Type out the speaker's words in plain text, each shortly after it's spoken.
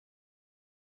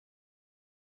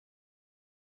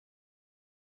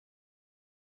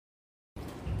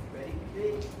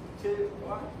2,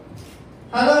 1.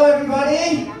 Hello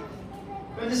everybody!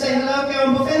 Going to say hello,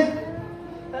 K1 Puffin?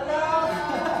 Hello!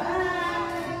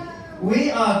 We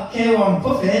are K1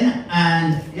 Puffin,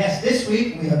 and yes, this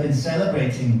week we have been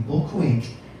celebrating Book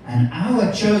Week, and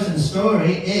our chosen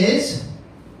story is,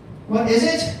 what is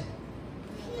it?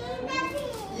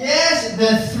 Yes,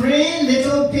 The Three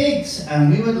Little Pigs, and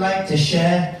we would like to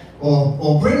share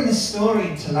or bring this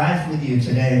story to life with you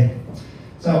today.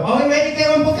 So, are we ready,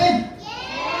 K1 Puffin?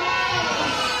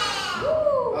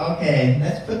 Okay,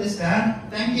 let's put this down.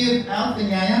 Thank you, Alf and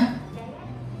Yaya.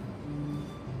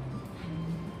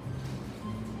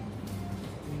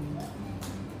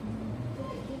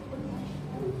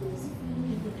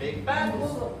 Big bad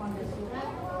wolf.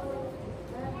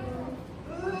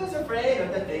 Who's afraid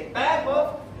of the big bad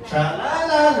wolf?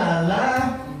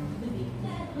 Tra-la-la-la-la.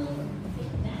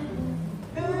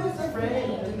 Who's afraid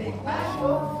of the big bad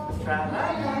wolf?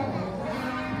 Tra-la-la-la-la.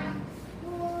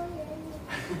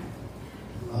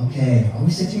 Okay, are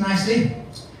we sitting nicely?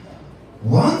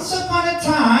 Once upon a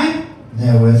time,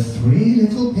 there were three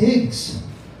little pigs.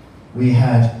 We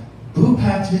had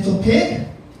Boopat Little Pig.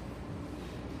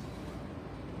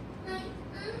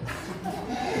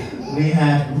 We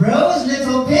had Rose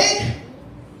Little Pig.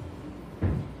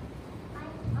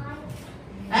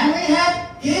 And we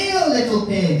had Gail Little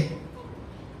Pig.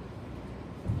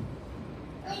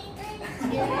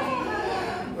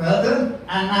 Well done.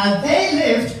 And now they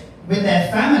lived with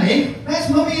their family. Where's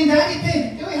Mummy and Daddy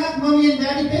Pig? Do we have Mummy and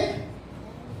Daddy Pig?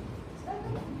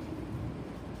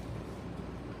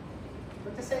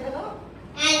 Want to say hello?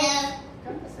 Hello.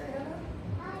 Come to say hello?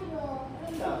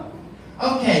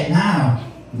 Hello. Okay, now,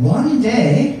 one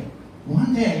day,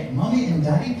 Mummy and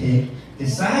Daddy Pig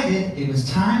decided it was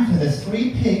time for the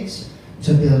three pigs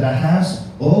to build a house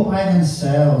all by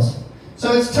themselves.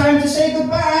 So it's time to say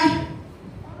goodbye.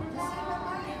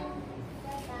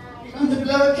 You want to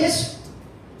blow a kiss?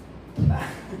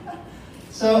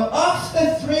 So off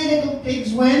the three little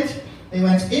pigs went. They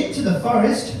went into the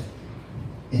forest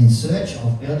in search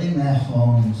of building their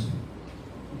homes.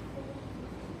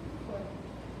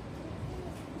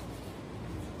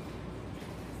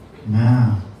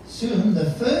 Now, soon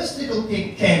the first little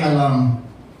pig came along.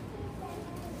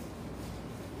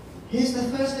 Here's the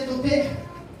first little pig.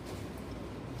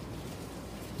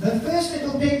 The first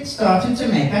little pig started to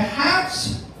make a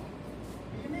house.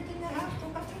 Are you making a house,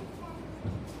 Papa?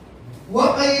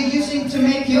 What are you using to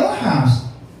make your house?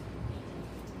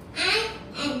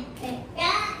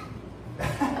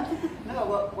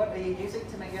 No, what are you using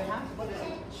to make your house? What is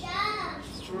it?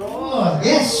 Straw. Oh,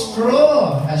 yes,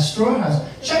 straw. A straw house.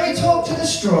 Shall we talk to the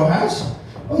straw house?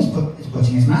 Oh, he's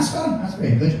putting his mask on. That's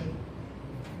very good.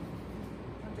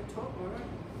 Want to talk, Laura?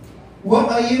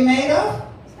 What are you made of?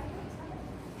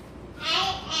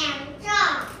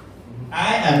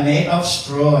 I am made of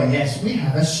straw. Yes, we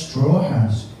have a straw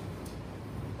house.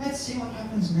 Let's see what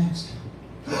happens next.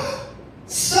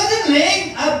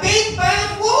 Suddenly, a big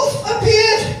bad wolf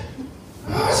appeared.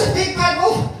 Oh, it's a big bad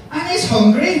wolf, and he's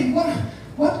hungry.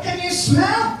 What can you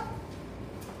smell?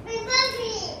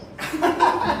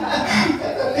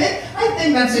 I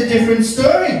think that's a different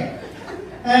story.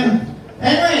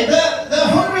 Anyway, the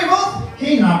hungry wolf,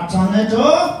 he knocked on the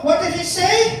door. What did he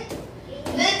say?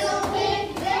 Little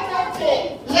pig,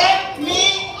 let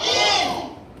me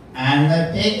in. And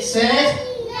the pig said,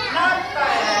 Not by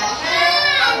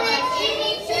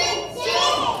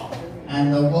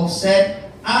and the wolf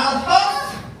said, I'll huff.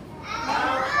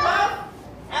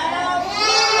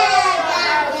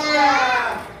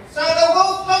 So the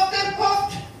wolf huffed and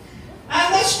puffed,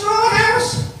 and the straw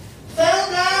house fell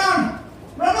down.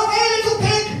 Run away, little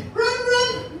pig. Run, run.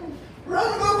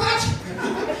 Run, Boopat.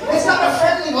 It's not a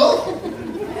friendly wolf.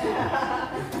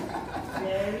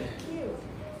 Very cute.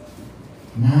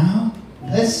 Now,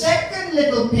 the second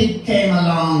little pig came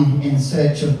along in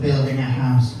search of building a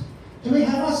house. Do we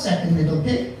have our second little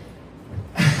pig?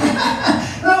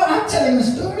 No, I'm telling the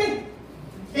story.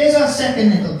 Here's our second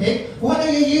little pig. What are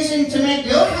you using to make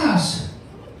your house?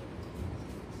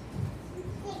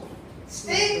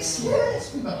 Sticks.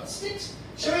 Yes, we've got sticks.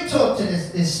 Shall we talk to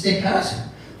this stick house?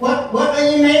 What are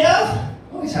you made of?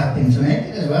 Oh, he's helping to make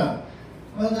it as well.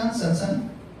 Well done, son.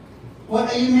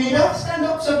 What are you made of? Stand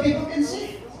up so people can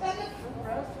see. Stand up.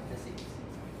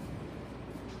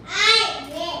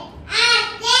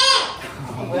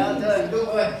 Well done, good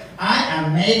boy. I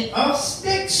am made of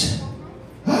sticks.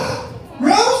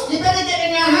 Rose, you better get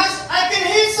in your house. I can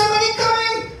hear somebody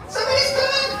coming. Somebody's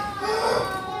coming.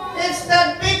 It's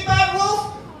that big bad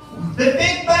wolf. The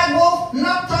big bad wolf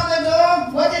knocked on the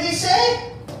door. What did he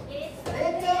say?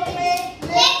 Little pig,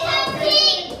 let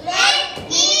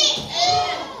me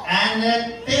in. And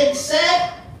the pig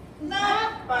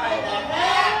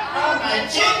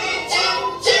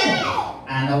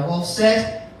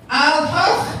I'll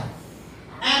huff,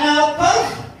 and I'll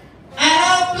puff, and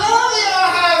I'll blow your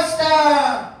house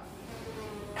down.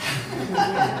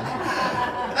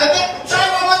 Okay, try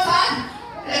one more time.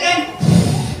 Again.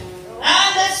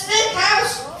 And the stick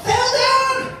house fell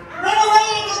down. Run away,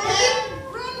 little pig.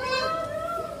 Run.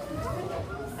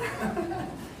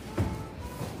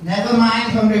 Never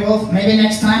mind, Hungry Wolf. Maybe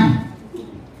next time.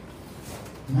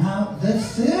 Now, the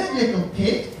third little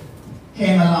pig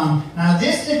came along. Now,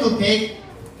 this little pig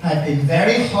had been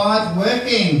very hard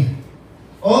working.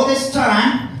 All this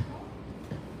time,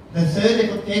 the third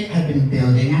little pig had been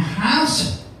building a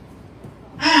house.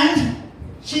 And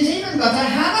she's even got a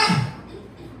hammer.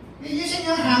 You're using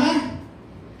your hammer?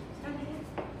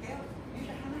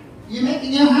 You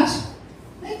making your house?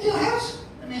 Make your house.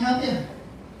 Let me help you.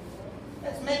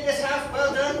 Let's make this house.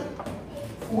 Well done.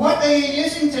 What are you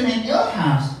using to make your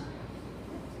house?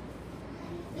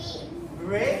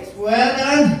 Bricks. Well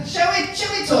done. Shall we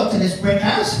talk to this brick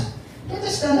house? You have to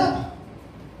stand up.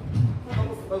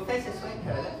 Well, face this way,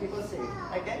 Carol. Let people see.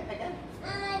 Again.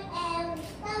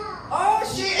 Oh,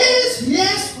 she is!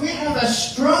 Yes, we have a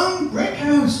strong brick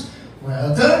house.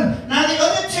 Well done. Now the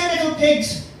other two little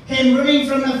pigs came running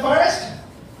from the forest.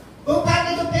 Oh,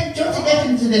 that little pig, do you want to get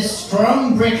into this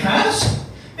strong brick house?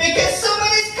 Because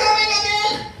somebody's coming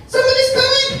again! Somebody's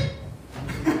coming!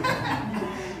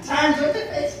 Time to the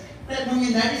face. Let Mummy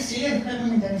and Daddy see him. Let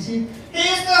Mummy and Daddy see him.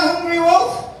 Here's the Hungry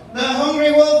Wolf. The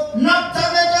Hungry Wolf knocked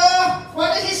on the door.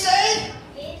 What did he say?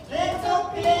 Little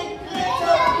pig,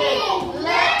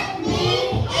 let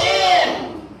me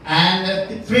in. And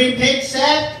the three pigs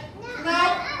said,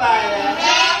 not by the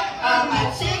hair of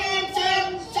my chin.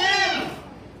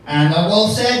 And the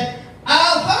wolf said,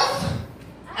 I'll huff,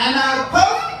 and I'll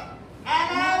puff,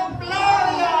 and I'll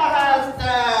blow your house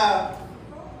down.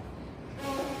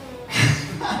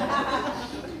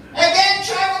 Again,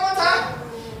 try one more time.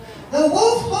 The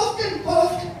wolf huffed and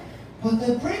puffed, but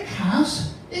the brick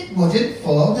house, it wouldn't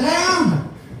fall down.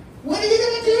 What are you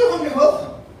going to do, Hungry Wolf?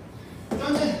 You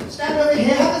want to stand over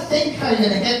here, have a think how you're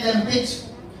going to get them pigs.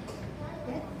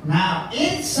 Now,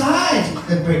 inside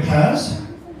the brick house,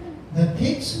 the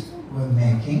pigs were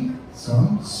making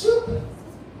some soup.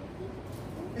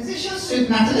 Is this your soup,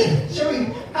 Natalie? Shall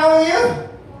we? How are you?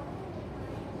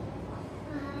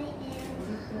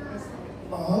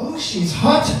 Oh, she's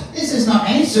hot. This is not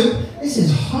any soup. This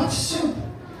is hot soup.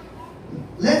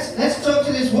 Let's talk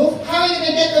to this wolf. How are you going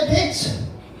to get the pigs?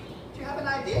 Do you have an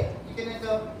idea? You're going to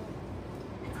go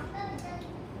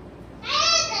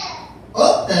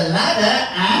up the ladder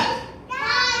and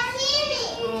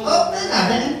up the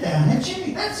ladder and down a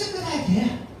chimney. That's a good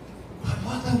idea. But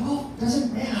what the wolf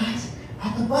doesn't realize,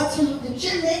 at the bottom of the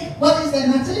chimney, what is there,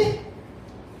 Natalie?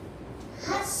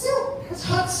 Hot soup. It's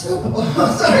hot soup.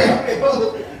 Oh, sorry, Hungry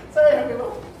Wolf. Sorry, Hungry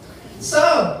Wolf.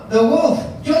 So, the wolf,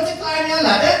 do you want to climb your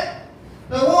ladder?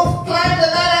 The wolf climbed the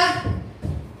ladder.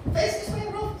 Face this way,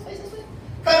 wolf. Face this way.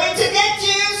 Coming to get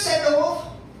you, said the wolf.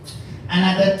 And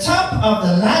at the top of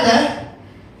the ladder,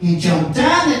 he jumped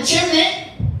down the chimney.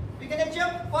 We're going to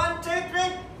jump 1, 2, 3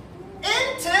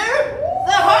 into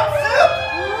the hot soup.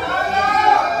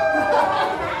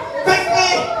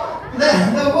 Quickly,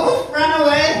 the wolf ran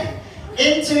away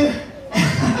into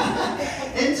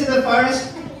the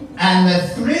forest, and the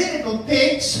three little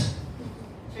pigs.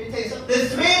 The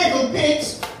three little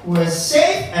pigs were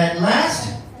safe at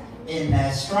last in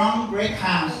their strong brick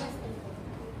house.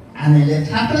 And they lived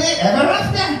happily ever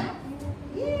after.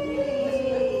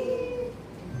 Yay!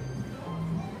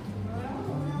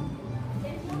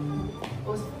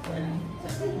 We're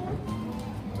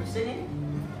singing?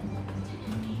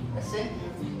 Let's sing.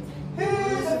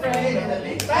 Who's afraid of the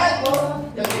big bad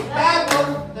wolf? The big bad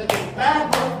wolf, the big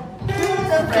bad wolf.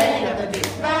 Who's afraid of the big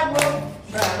bad wolf?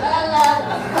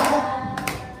 Tra-la-la-la-la.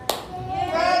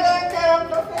 Well done, Carol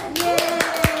Fluffy. Yay!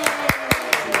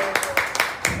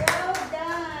 Well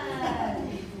done.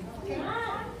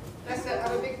 Let's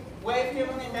have a big wave to your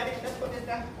Mummy and Daddy. Let's put this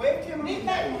down. Wave to your Mummy and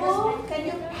Daddy. Oh, can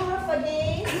you puff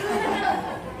again?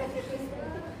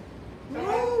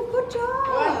 Oh, good job.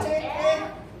 1, 2, 3.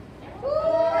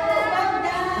 Well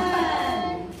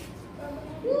done.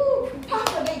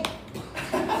 Puff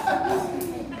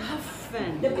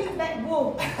again. The big bad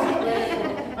wolf.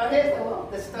 Oh, here's the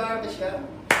wolf, the star of the show.